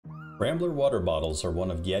Rambler water bottles are one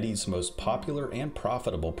of YETI's most popular and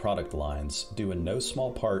profitable product lines, due in no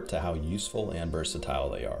small part to how useful and versatile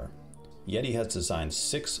they are. YETI has designed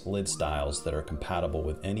 6 lid styles that are compatible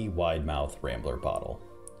with any wide-mouth Rambler bottle.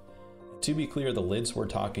 To be clear, the lids we're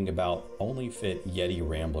talking about only fit YETI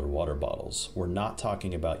Rambler water bottles. We're not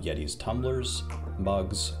talking about YETI's tumblers,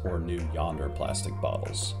 mugs, or new Yonder plastic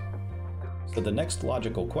bottles. So the next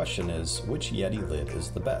logical question is, which YETI lid is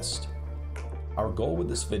the best? Our goal with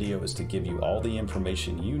this video is to give you all the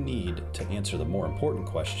information you need to answer the more important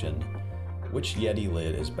question, which YETI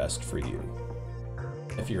lid is best for you?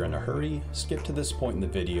 If you're in a hurry, skip to this point in the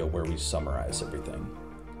video where we summarize everything.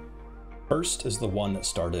 First is the one that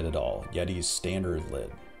started it all, YETI's standard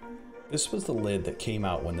lid. This was the lid that came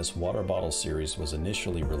out when this water bottle series was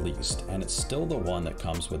initially released, and it's still the one that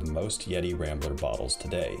comes with most YETI Rambler bottles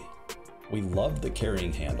today. We love the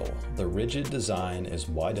carrying handle. The rigid design is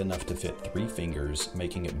wide enough to fit 3 fingers,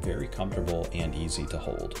 making it very comfortable and easy to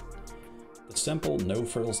hold. The simple no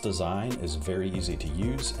frills design is very easy to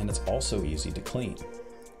use, and it's also easy to clean.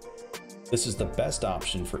 This is the best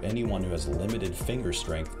option for anyone who has limited finger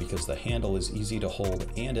strength because the handle is easy to hold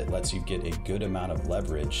and it lets you get a good amount of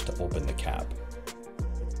leverage to open the cap.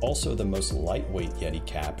 It's also the most lightweight YETI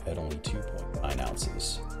cap at only 2.9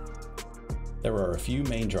 ounces. There are a few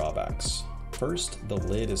main drawbacks. First, the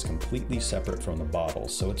lid is completely separate from the bottle,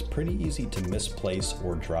 so it's pretty easy to misplace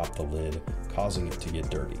or drop the lid, causing it to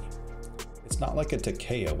get dirty. It's not like a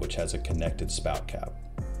Takeo, which has a connected spout cap.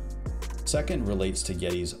 Second relates to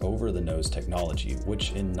YETI's over-the-nose technology,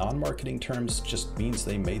 which in non-marketing terms just means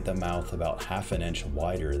they made the mouth about ½ an inch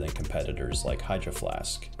wider than competitors like Hydro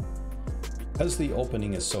Flask. Because the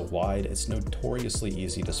opening is so wide, it's notoriously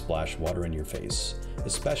easy to splash water in your face,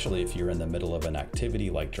 especially if you're in the middle of an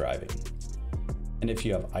activity like driving. And if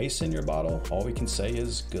you have ice in your bottle, all we can say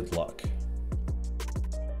is good luck.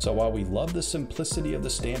 So while we love the simplicity of the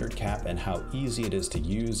standard cap and how easy it is to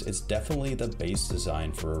use, it's definitely the base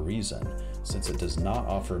design for a reason, since it does not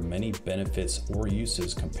offer many benefits or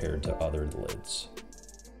uses compared to other lids.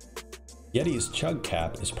 YETI's Chug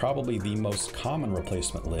cap is probably the most common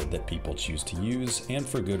replacement lid that people choose to use, and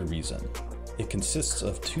for good reason. It consists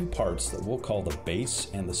of 2 parts that we'll call the base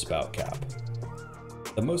and the spout cap.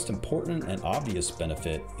 The most important and obvious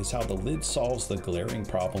benefit is how the lid solves the glaring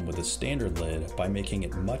problem with the standard lid by making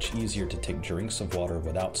it much easier to take drinks of water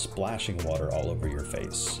without splashing water all over your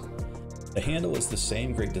face. The handle is the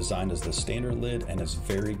same great design as the standard lid and is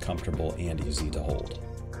very comfortable and easy to hold.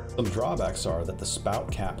 Some drawbacks are that the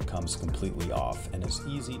spout cap comes completely off and is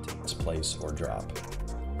easy to misplace or drop.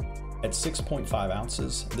 At 6.5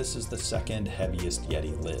 ounces, this is the second heaviest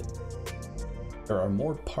YETI lid. There are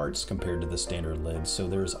more parts compared to the standard lid, so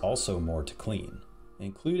there is also more to clean,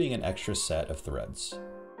 including an extra set of threads.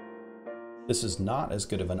 This is not as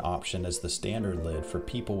good of an option as the standard lid for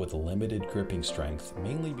people with limited gripping strength,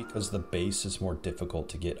 mainly because the base is more difficult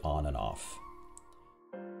to get on and off.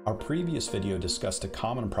 Our previous video discussed a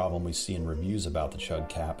common problem we see in reviews about the Chug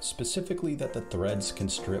cap, specifically that the threads can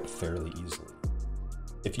strip fairly easily.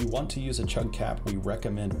 If you want to use a Chug cap, we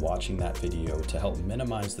recommend watching that video to help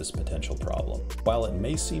minimize this potential problem. While it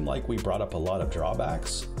may seem like we brought up a lot of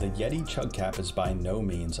drawbacks, the YETI Chug cap is by no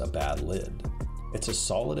means a bad lid. It's a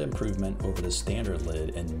solid improvement over the standard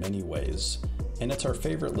lid in many ways, and it's our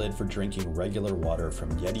favorite lid for drinking regular water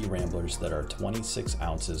from YETI Ramblers that are 26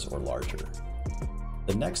 ounces or larger.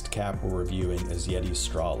 The next cap we're reviewing is YETI's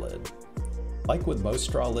straw lid. Like with most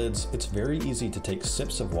straw lids, it's very easy to take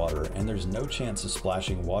sips of water and there's no chance of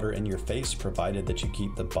splashing water in your face provided that you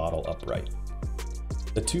keep the bottle upright.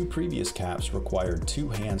 The 2 previous caps required 2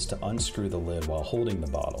 hands to unscrew the lid while holding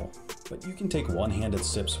the bottle, but you can take one-handed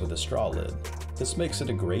sips with a straw lid. This makes it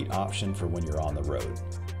a great option for when you're on the road.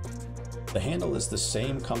 The handle is the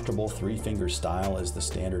same comfortable 3-finger style as the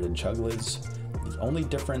standard and Chug lids. The only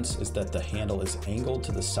difference is that the handle is angled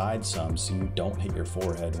to the side some so you don't hit your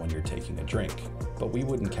forehead when you're taking a drink, but we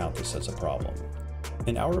wouldn't count this as a problem.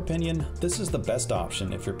 In our opinion, this is the best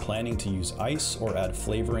option if you're planning to use ice or add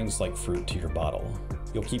flavorings like fruit to your bottle.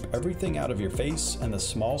 You'll keep everything out of your face, and the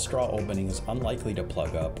small straw opening is unlikely to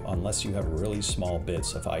plug up unless you have really small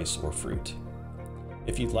bits of ice or fruit.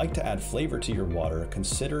 If you'd like to add flavor to your water,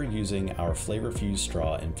 consider using our flavor-fused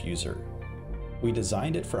straw infuser. We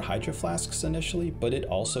designed it for Hydro Flasks initially, but it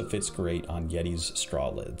also fits great on YETI's straw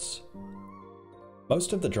lids.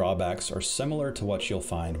 Most of the drawbacks are similar to what you'll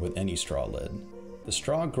find with any straw lid. The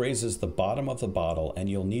straw grazes the bottom of the bottle and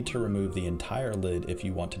you'll need to remove the entire lid if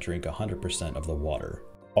you want to drink 100% of the water.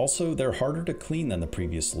 Also, they're harder to clean than the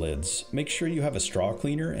previous lids. Make sure you have a straw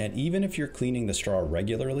cleaner, and even if you're cleaning the straw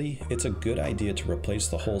regularly, it's a good idea to replace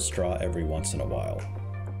the whole straw every once in a while.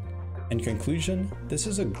 In conclusion, this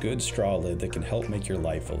is a good straw lid that can help make your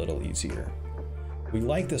life a little easier. We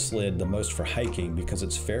like this lid the most for hiking because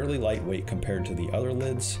it's fairly lightweight compared to the other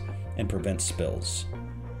lids and prevents spills.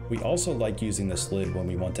 We also like using this lid when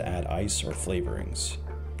we want to add ice or flavorings.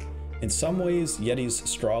 In some ways, Yeti's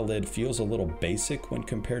straw lid feels a little basic when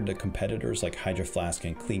compared to competitors like Hydro Flask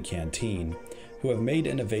and Clean Canteen, who have made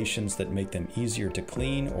innovations that make them easier to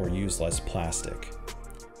clean or use less plastic.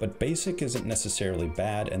 But basic isn't necessarily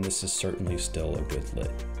bad, and this is certainly still a good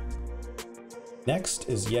lid. Next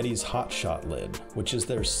is Yeti's Hot Shot lid, which is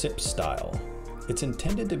their sip style. It's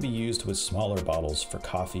intended to be used with smaller bottles for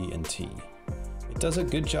coffee and tea. It does a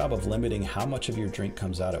good job of limiting how much of your drink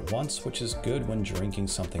comes out at once, which is good when drinking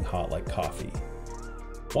something hot like coffee.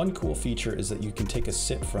 One cool feature is that you can take a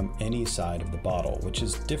sip from any side of the bottle, which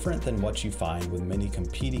is different than what you find with many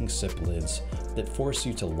competing sip lids that force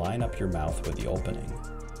you to line up your mouth with the opening.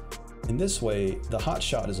 In this way, the Hot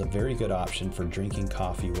Shot is a very good option for drinking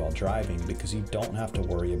coffee while driving because you don't have to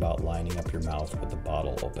worry about lining up your mouth with the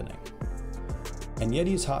bottle opening. And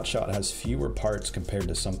Yeti's Hot Shot has fewer parts compared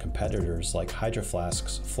to some competitors like Hydro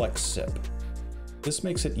Flask's Flex Sip. This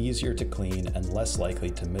makes it easier to clean and less likely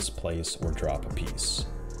to misplace or drop a piece.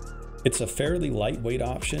 It's a fairly lightweight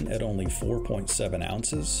option at only 4.7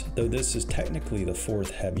 ounces, though this is technically the fourth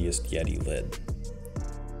heaviest Yeti lid.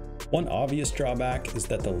 One obvious drawback is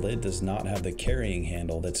that the lid does not have the carrying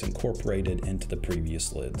handle that's incorporated into the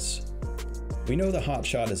previous lids. We know the Hot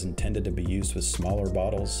Shot is intended to be used with smaller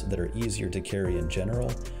bottles that are easier to carry in general,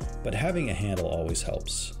 but having a handle always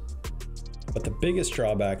helps. But the biggest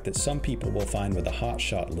drawback that some people will find with the Hot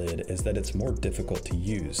Shot lid is that it's more difficult to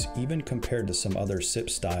use, even compared to some other sip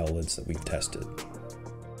style lids that we've tested.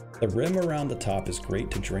 The rim around the top is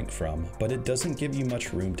great to drink from, but it doesn't give you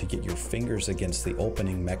much room to get your fingers against the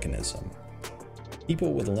opening mechanism.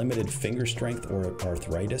 People with limited finger strength or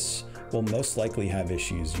arthritis will most likely have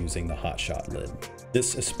issues using the Hot Shot lid.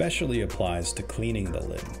 This especially applies to cleaning the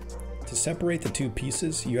lid. To separate the two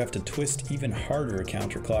pieces, you have to twist even harder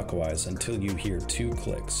counterclockwise until you hear 2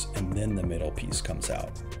 clicks, and then the middle piece comes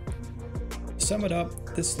out. To sum it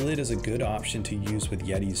up, this lid is a good option to use with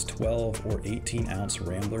Yeti's 12 or 18 ounce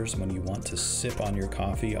Ramblers when you want to sip on your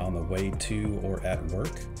coffee on the way to or at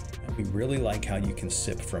work, and we really like how you can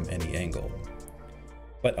sip from any angle.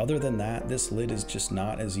 But other than that, this lid is just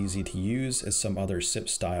not as easy to use as some other sip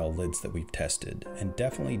style lids that we've tested, and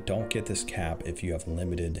definitely don't get this cap if you have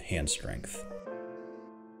limited hand strength.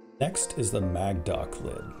 Next is the MagDoc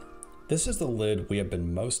lid. This is the lid we have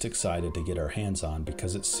been most excited to get our hands on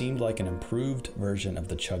because it seemed like an improved version of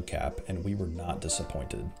the Chug cap, and we were not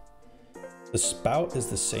disappointed. The spout is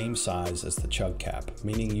the same size as the Chug cap,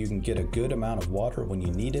 meaning you can get a good amount of water when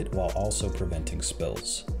you need it while also preventing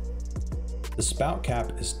spills. The spout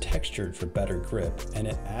cap is textured for better grip, and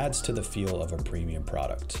it adds to the feel of a premium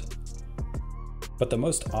product. But the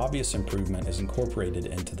most obvious improvement is incorporated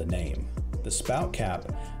into the name. The spout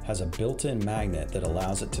cap has a built-in magnet that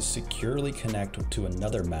allows it to securely connect to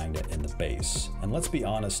another magnet in the base. And let's be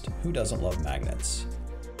honest, who doesn't love magnets?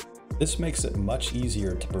 This makes it much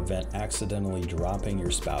easier to prevent accidentally dropping your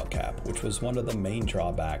spout cap, which was one of the main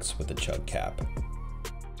drawbacks with the Chug cap.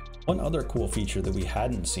 One other cool feature that we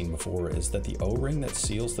hadn't seen before is that the O-ring that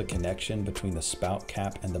seals the connection between the spout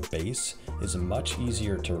cap and the base is much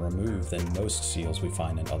easier to remove than most seals we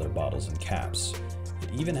find in other bottles and caps.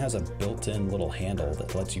 It even has a built-in little handle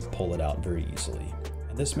that lets you pull it out very easily,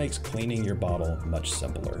 and this makes cleaning your bottle much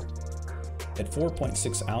simpler. At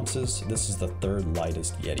 4.6 ounces, this is the third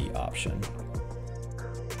lightest Yeti option.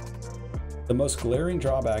 The most glaring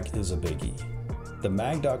drawback is a biggie. The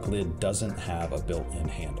MagDoc lid doesn't have a built-in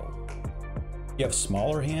handle. If you have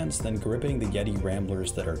smaller hands, then gripping the Yeti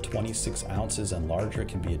Ramblers that are 26 ounces and larger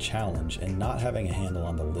can be a challenge, and not having a handle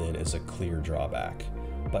on the lid is a clear drawback.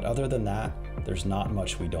 But other than that, there's not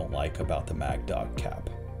much we don't like about the MagDoc cap.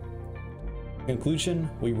 In conclusion,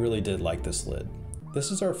 we really did like this lid.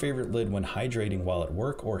 This is our favorite lid when hydrating while at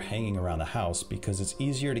work or hanging around the house because it's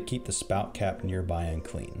easier to keep the spout cap nearby and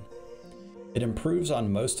clean. It improves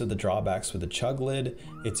on most of the drawbacks with the Chug lid,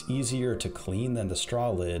 it's easier to clean than the straw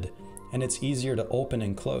lid, and it's easier to open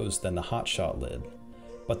and close than the Hot Shot lid.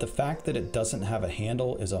 But the fact that it doesn't have a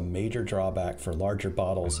handle is a major drawback for larger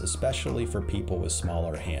bottles, especially for people with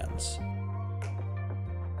smaller hands.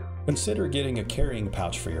 Consider getting a carrying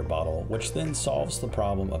pouch for your bottle, which then solves the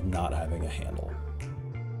problem of not having a handle.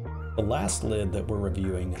 The last lid that we're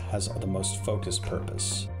reviewing has the most focused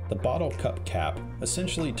purpose. The bottle cup cap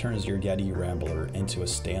essentially turns your Yeti Rambler into a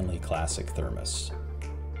Stanley Classic thermos.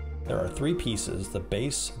 There are 3 pieces: the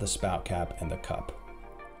base, the spout cap, and the cup.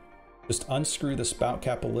 Just unscrew the spout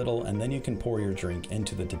cap a little and then you can pour your drink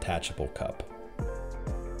into the detachable cup.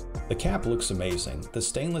 The cap looks amazing. The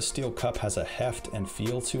stainless steel cup has a heft and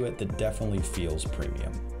feel to it that definitely feels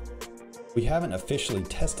premium. We haven't officially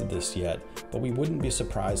tested this yet, but we wouldn't be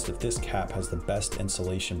surprised if this cap has the best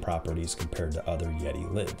insulation properties compared to other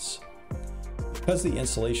YETI lids. Because the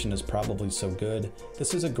insulation is probably so good,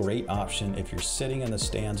 this is a great option if you're sitting in the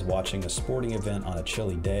stands watching a sporting event on a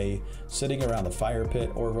chilly day, sitting around the fire pit,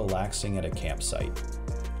 or relaxing at a campsite.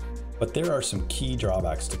 But there are some key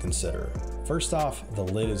drawbacks to consider. First off, the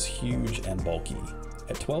lid is huge and bulky.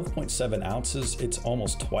 At 12.7 ounces, it's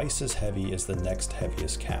almost twice as heavy as the next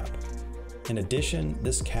heaviest cap. In addition,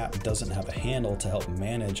 this cap doesn't have a handle to help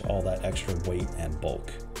manage all that extra weight and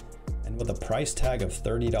bulk. And with a price tag of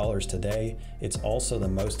 $30 today, it's also the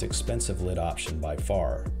most expensive lid option by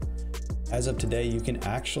far. As of today, you can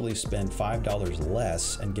actually spend $5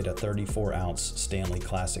 less and get a 34-ounce Stanley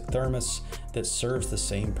Classic thermos that serves the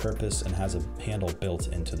same purpose and has a handle built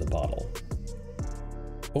into the bottle.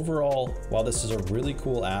 Overall, while this is a really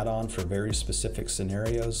cool add-on for very specific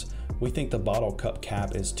scenarios, we think the bottle cup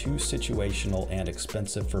cap is too situational and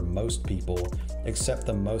expensive for most people, except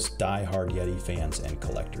the most die-hard YETI fans and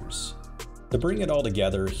collectors. To bring it all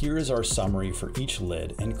together, here is our summary for each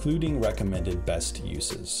lid, including recommended best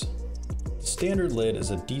uses. The standard lid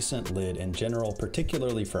is a decent lid in general,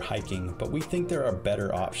 particularly for hiking, but we think there are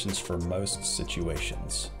better options for most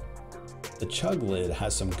situations. The Chug lid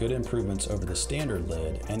has some good improvements over the standard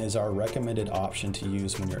lid and is our recommended option to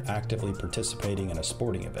use when you're actively participating in a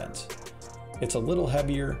sporting event. It's a little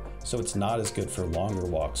heavier, so it's not as good for longer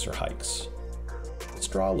walks or hikes. The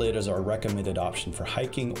straw lid is our recommended option for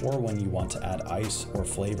hiking or when you want to add ice or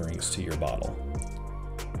flavorings to your bottle.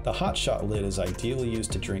 The hot shot lid is ideally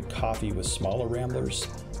used to drink coffee with smaller ramblers,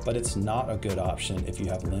 but it's not a good option if you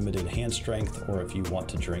have limited hand strength or if you want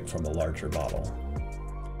to drink from a larger bottle.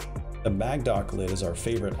 The Magdoc lid is our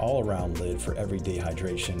favorite all-around lid for everyday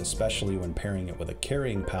hydration, especially when pairing it with a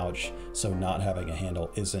carrying pouch, so not having a handle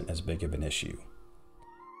isn't as big of an issue.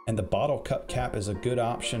 And the bottle cup cap is a good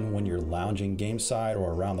option when you're lounging gameside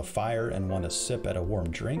or around the fire and want to sip at a warm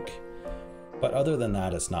drink, but other than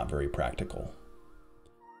that, it's not very practical.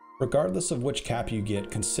 Regardless of which cap you get,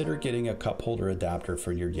 consider getting a cup holder adapter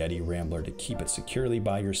for your YETI Rambler to keep it securely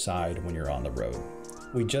by your side when you're on the road.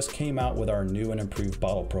 We just came out with our new and improved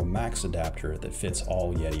Bottle Pro Max adapter that fits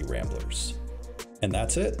all YETI Ramblers. And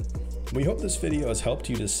that's it. We hope this video has helped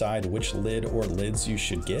you decide which lid or lids you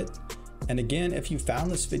should get. And again, if you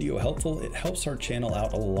found this video helpful, it helps our channel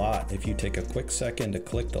out a lot if you take a quick second to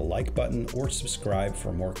click the like button or subscribe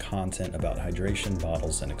for more content about hydration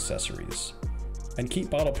bottles and accessories. And keep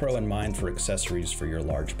Bottle Pro in mind for accessories for your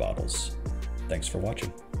large bottles. Thanks for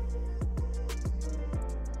watching.